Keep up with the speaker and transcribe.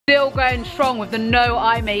Still going strong with the no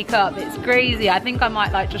eye makeup. It's crazy. I think I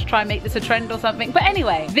might like just try and make this a trend or something. But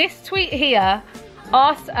anyway, this tweet here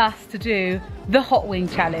asked us to do the hot wing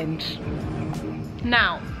challenge.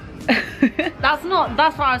 Now, that's what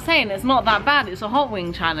I was saying. It's not that bad. It's a hot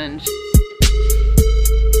wing challenge.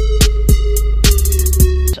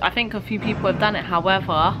 I think a few people have done it.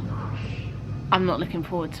 However, I'm not looking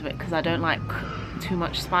forward to it because I don't like too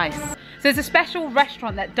much spice. So there's a special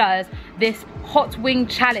restaurant that does this hot wing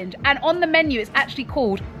challenge, and on the menu it's actually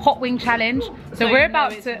called hot wing challenge. So we're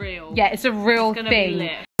about to, real. Yeah, it's a real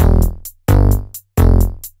thing.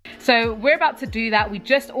 So we're about to do that. We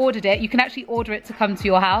just ordered it. You can actually order it to come to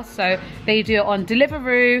your house. So they do it on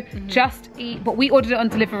Deliveroo, Just Eat, but we ordered it on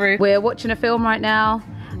Deliveroo. We're watching a film right now.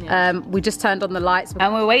 Yeah. We just turned on the lights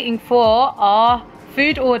and we're waiting for our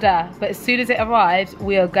food order, but as soon as it arrives,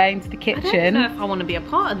 we are going to the kitchen. I don't know if I want to be a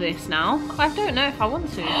part of this now. I don't know if I want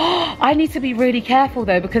to. I need to be really careful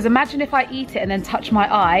though, because imagine if I eat it and then touch my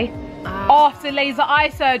eye after laser eye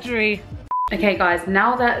surgery. Okay guys,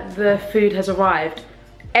 now that the food has arrived,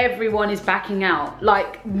 everyone is backing out.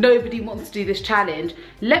 Like, nobody wants to do this challenge.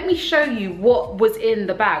 Let me show you what was in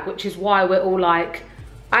the bag, which is why we're all like,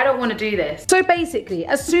 I don't want to do this. So basically,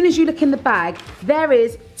 as soon as you look in the bag, there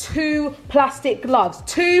is 2 plastic gloves.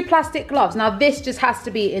 2 plastic gloves. Now this just has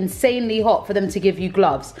to be insanely hot for them to give you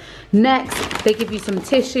gloves. Next, they give you some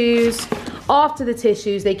tissues. After the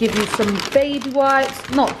tissues, they give you some baby wipes.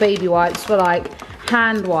 Not baby wipes, but like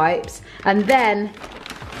hand wipes. And then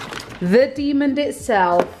the demon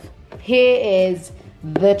itself. Here is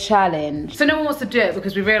the challenge. So no one wants to do it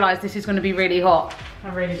because we realized this is going to be really hot.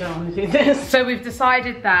 I really don't want to do this. So we've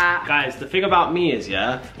decided that. Guys, the thing about me is,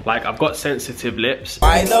 yeah, like I've got sensitive lips.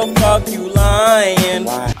 Why the fuck you lying?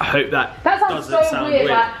 I hope that doesn't sound weird.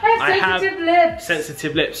 Like, I have sensitive lips.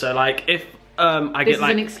 Sensitive lips. So like if I get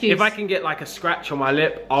like, if I can get like a scratch on my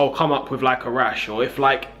lip, I'll come up with like a rash. Or if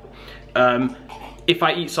like if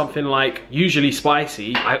I eat something like usually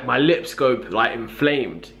spicy, my lips go like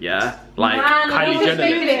inflamed, yeah? Like Kylie Jenner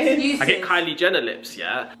lips. I get Kylie Jenner lips,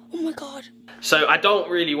 yeah? Oh my god. So I don't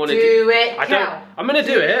really want to do it. I'm gonna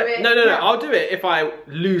do it. No, I'll do it if I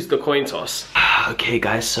lose the coin toss. Okay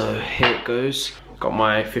guys, so here it goes. Got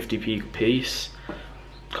my 50p piece.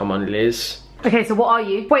 Come on, Liz. Okay, so what are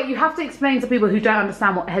you? Wait, you have to explain to people who don't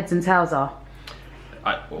understand what heads and tails are.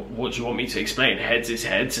 What do you want me to explain? Heads is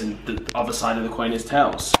heads and the other side of the coin is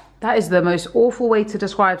tails. That is the most awful way to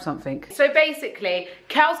describe something. So basically,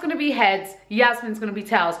 Kel's gonna be heads, Yasmin's gonna be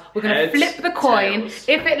tails. We're gonna flip the coin. Tails.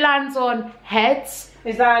 If it lands on heads.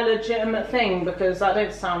 Is that a legitimate thing? Because that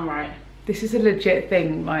don't sound right. This is a legit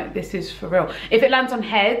thing, like this is for real. If it lands on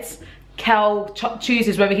heads, Kel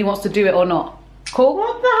chooses whether he wants to do it or not. Cool?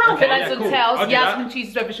 What the hell? If it lands on tails, Yasmin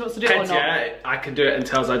chooses whether she wants to do it or not. Yeah, I can do it, and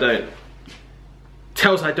tails I don't.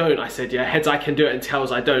 Tails I don't, I said, yeah. Heads I can do it, and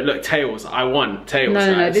tails I don't. Look, tails, I won. Tails,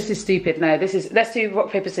 No, this is stupid. No, this is, let's do rock,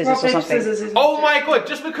 paper, scissors or something. Scissors. Oh my god,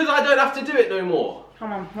 just because I don't have to do it no more.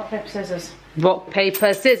 Come on, rock, paper, scissors. Rock,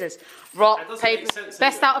 paper, scissors. Rock, paper,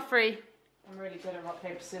 best out of 3. I'm really good at rock,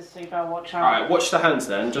 paper, scissors, so you better watch out. Alright, watch the hands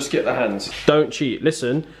then, just get the hands. Don't cheat,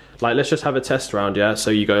 listen, like let's just have a test round, yeah? So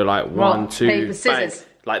you go like 1, 2, paper, scissors. Bang.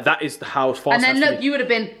 Like that is how fast. And then look, you would have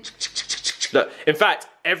been. Look, in fact,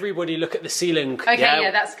 everybody look at the ceiling. Okay,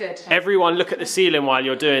 yeah, that's good. Everyone look at the ceiling while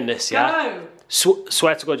you're doing this, yeah? Go!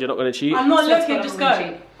 Swear to God you're not going to cheat. I'm not looking, just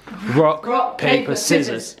go. Rock, paper,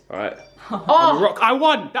 scissors. Alright. Oh! Rock. I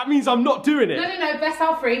won! That means I'm not doing it. No, best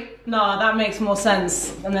out 3. No, that makes more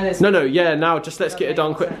sense. And then it's No, yeah, now just let's get it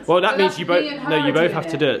done quick. Well, that means you both, you both have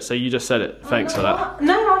to do it, so you just said it. Thanks for that.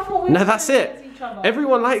 No, I thought we No, that's it.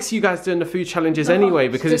 Everyone likes you guys doing the food challenges anyway,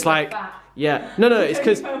 because it's like, yeah. No, it's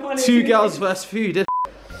because 2 girls versus food.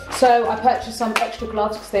 So I purchased some extra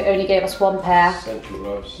gloves because they only gave us 1 pair. Central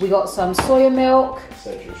gloves. We got some soya milk.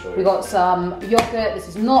 Central soya. We got some yogurt. This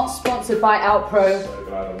is not sponsored by Outpro. So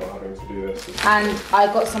glad I'm not having to do this. And I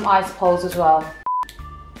got some ice poles as well.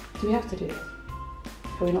 Do we have to do this?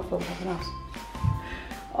 Can we not film something else?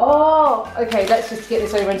 Oh, okay, let's just get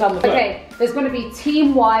this over and done with. Okay, there's going to be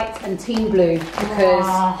team white and team blue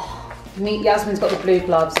because Yasmin's got the blue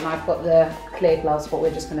gloves and I've got the clear gloves, but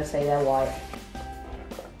we're just going to say they're white.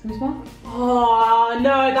 Can you smell? Oh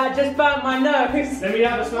no, that just burnt my nose. Let me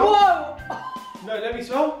have a smell. Whoa! No, let me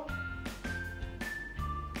smell.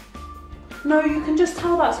 No, you can just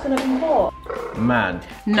tell that's going to be hot. Man,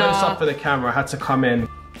 close up for the camera, I had to come in.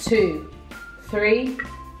 2, 3,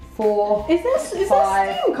 4, Is there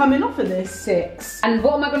steam coming off of this? 6. And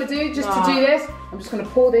what am I going to do just to do this? I'm just going to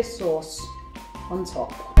pour this sauce on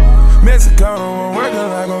top. Mexicano, working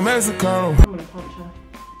like a Mexicano. I'm going to punch her.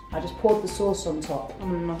 I just poured the sauce on top.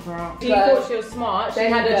 I'm gonna knock her out. She thought she was smart. She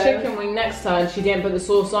had a chicken wing next to her and she didn't put the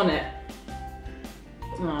sauce on it.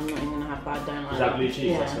 No, I'm not even gonna have that. I don't like Is that blue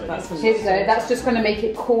cheese? Yeah, that's here we go. That's just gonna make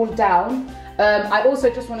it cool down. I also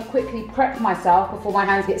just want to quickly prep myself before my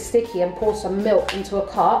hands get sticky and pour some milk into a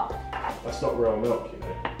cup. That's not real milk, you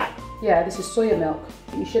know. Yeah, this is soya milk.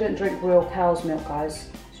 You shouldn't drink real cow's milk, guys.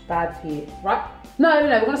 It's bad for you. Right? No,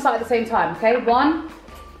 we're gonna start at the same time, okay? 1,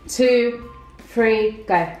 2, 3,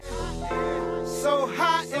 go. So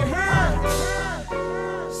hot it hurts.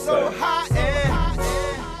 So hot it.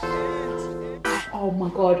 Oh my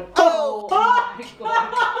god. Oh my god.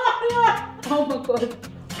 Oh my god.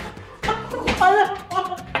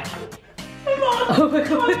 Oh my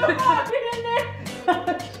god.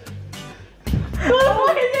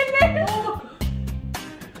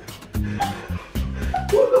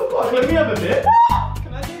 What the fuck? Let me have a bit.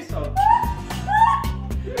 Can I do some?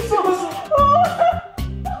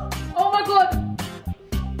 Oh my god.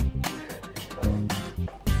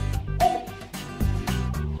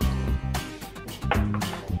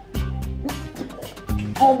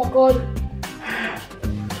 Oh my god.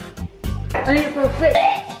 I need it for a fit.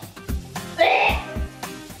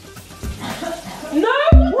 No!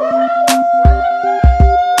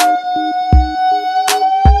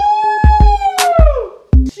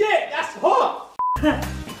 Shit, that's hot!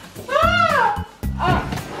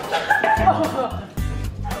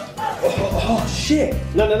 Oh shit!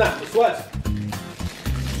 No, it's worse.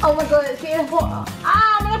 Oh my god, it's getting hot.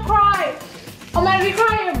 Ah, I'm gonna cry. I'm actually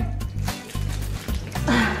crying.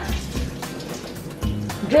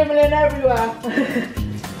 Dribbling everywhere.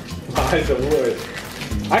 My eyes are watering.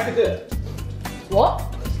 I could do it. What?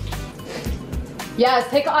 Yes,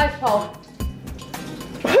 take an ice pole.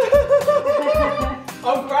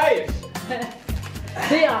 I'm crying.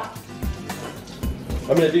 Here. I'm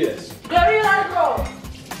gonna do this. Get me an ice pole.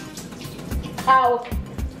 Ow.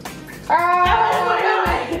 Ow.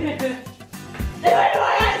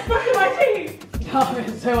 It's stuck in my teeth. Oh, I'm in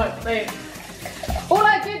so much pain. All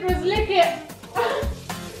I did was lick it.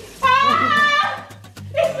 Ah!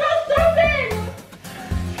 It smells so big.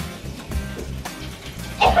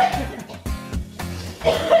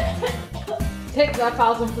 Take that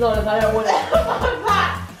 $1,000, I don't want it.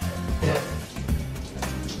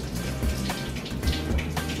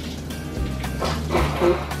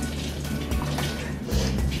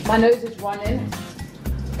 My nose is running.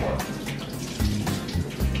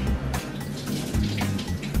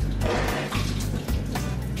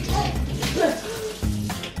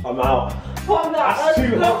 I'm out. Oh, That's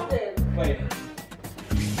too hot. Wait.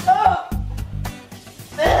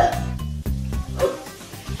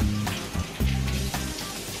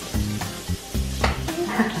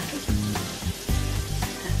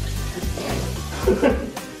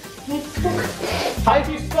 How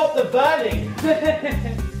do you stop the burning?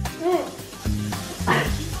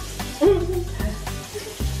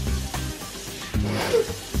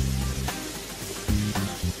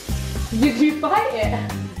 Did you bite it?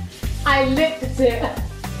 I licked it.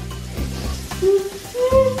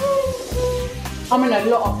 I'm in a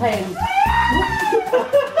lot of pain.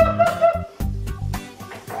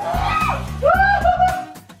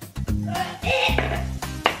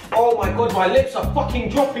 Oh my god, my lips are fucking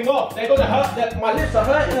dropping off. They're gonna hurt. My lips are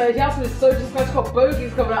hurting. Yasmin is so disgusted. Got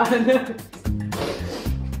bogies coming out of her nose.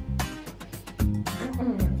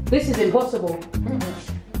 This is impossible.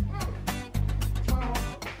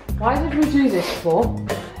 Why did we do this for?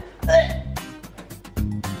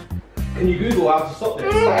 Can you Google how to stop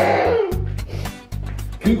this?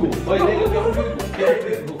 Google. Wait, get on Google. Get on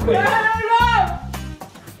Google, quick.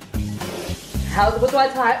 What do I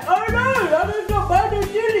type? Oh no, that is not bad and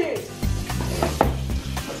chili.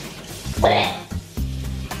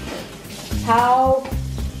 How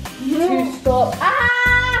to stop? Ah!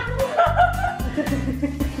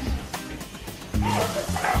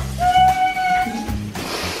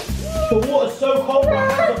 The water's so cold, my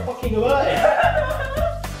hands are fucking hurting.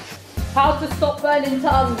 How to stop burning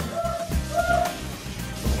tongue?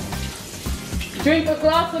 Drink a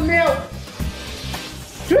glass of milk.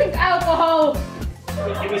 Drink alcohol.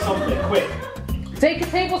 Give me something, quick. Take a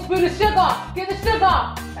tablespoon of sugar. Get the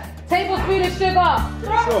sugar. Tablespoon of sugar.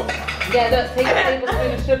 Sure. Yeah, look, take a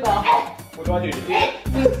tablespoon of sugar. What do I do? Just eat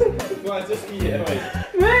it? Do I just eat it anyway?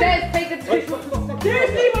 Des, take a tablespoon.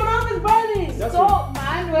 Seriously, my mouth is burning. Stop,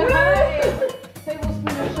 man, we're hurting.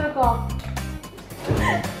 Tablespoon of sugar.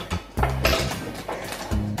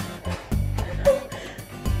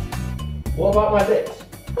 What about my lips?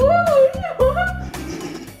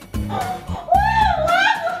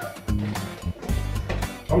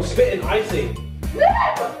 I'm spitting icy.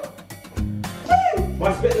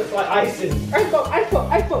 My bit looks like icing.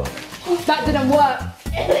 iPhone. That didn't work.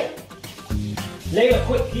 Layla,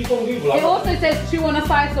 quick, keep on Google. It also says chew on a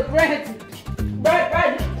slice of bread.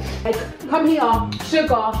 Bread. Like, come here,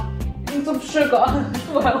 sugar. Need some sugar as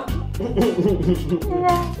well.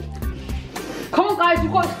 Come on guys,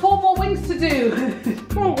 we've got 4 more wings to do.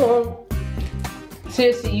 Oh god.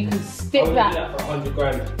 Seriously, you can stick that. Do that for 100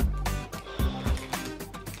 grand.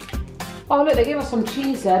 Oh look, they gave us some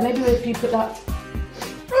cheese there. Maybe if you put that.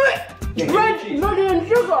 Bread, and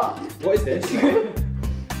sugar. What is this?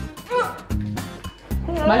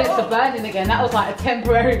 My lips are burning again. That was like a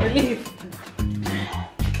temporary relief.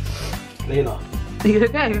 Layla. Are you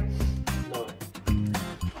okay? No.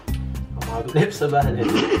 My lips are burning.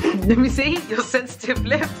 Let me see your sensitive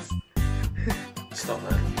lips. Stop,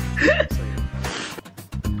 man.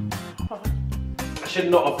 I should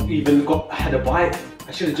not have even had a bite.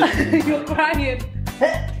 I should have just. You're crying.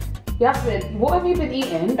 Yasmin, what have you been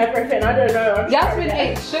eating? Everything, I don't know. Yasmin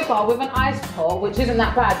ate sugar with an ice pot, which isn't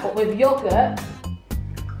that bad, but with yogurt.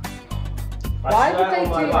 Why did they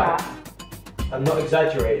do that? I'm not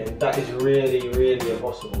exaggerating. That is really, really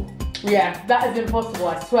impossible. Yeah, that is impossible.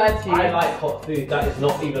 I swear to you. I like hot food. That is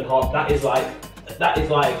not even hot. That is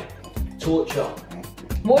like torture.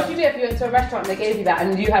 What would you do if you went to a restaurant and they gave you that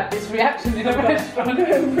and you had this reaction in a restaurant?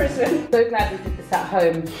 In prison. So glad we did this at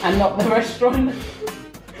home and not the restaurant.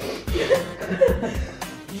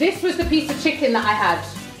 This was the piece of chicken that I had.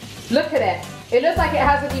 Look at it. It looks like it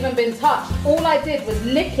hasn't even been touched. All I did was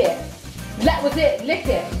lick it. That was it, lick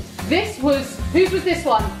it. This was, whose was this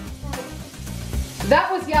one? That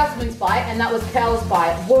was Yasmin's bite and that was Kel's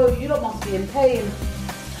bite. Whoa, you lot must be in pain.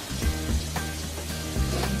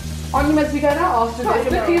 Aren't you meant to be going out after this?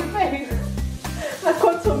 Look at your face. I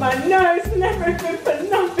got on my nose and everything for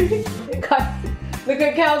nothing. Guys, look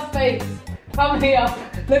at Kel's face. Come here.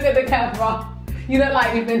 Look at the camera. You look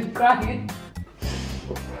like you've been crying.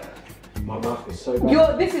 My mouth is so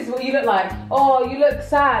bad. This is what you look like. Oh, you look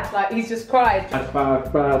sad. Like he's just cried. That's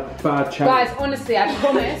bad chat. Guys, honestly, I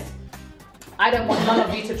promise, I don't want none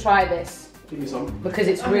of you to try this. Give me some. Because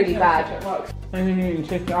it's really bad. I'm eating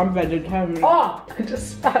chicken. I'm vegetarian. Oh, I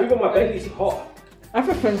just spat. Even my belly's hot.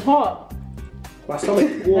 Everything's hot. My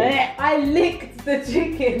stomach's warm. I licked the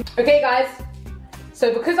chicken. Okay, guys.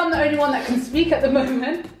 So because I'm the only one that can speak at the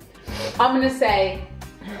moment, I'm gonna say,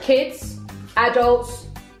 kids, adults,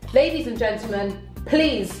 ladies and gentlemen,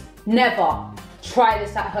 please never try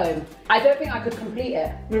this at home. I don't think I could complete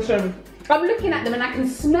it. Listen. I'm looking at them and I can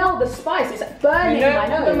smell the spice. It's burning in my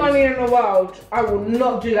nose. All the money in the world, I will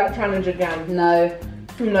not do that challenge again. No.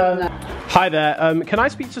 No. Hi there. Can I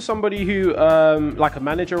speak to somebody who, like a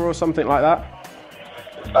manager or something like that?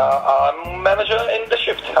 I'm manager in the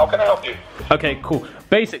shift. How can I help you? Okay, cool.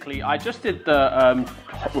 Basically, I just did the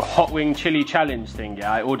hot wing chili challenge thing.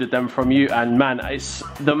 Yeah, I ordered them from you, and man, it's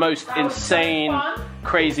the most insane,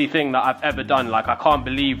 crazy thing that I've ever done. Like, I can't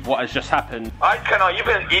believe what has just happened. I cannot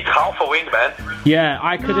even eat half a wing, man. Yeah,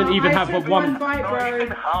 I couldn't even have one bite, bro. Not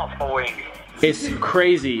even half a wing. It's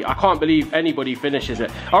crazy. I can't believe anybody finishes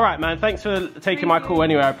it. All right, man. Thanks for taking my call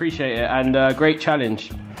anyway. I appreciate it, and great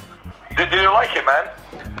challenge. Did you like it, man?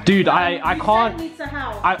 Dude, I can't. Send me to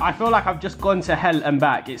hell. I feel like I've just gone to hell and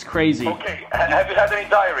back. It's crazy. Okay. Have you had any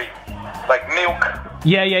diary? Like milk?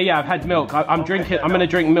 Yeah. I've had milk. I'm drinking. I'm gonna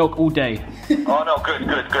drink milk all day. Oh no, good.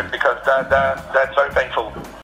 Because that's very painful.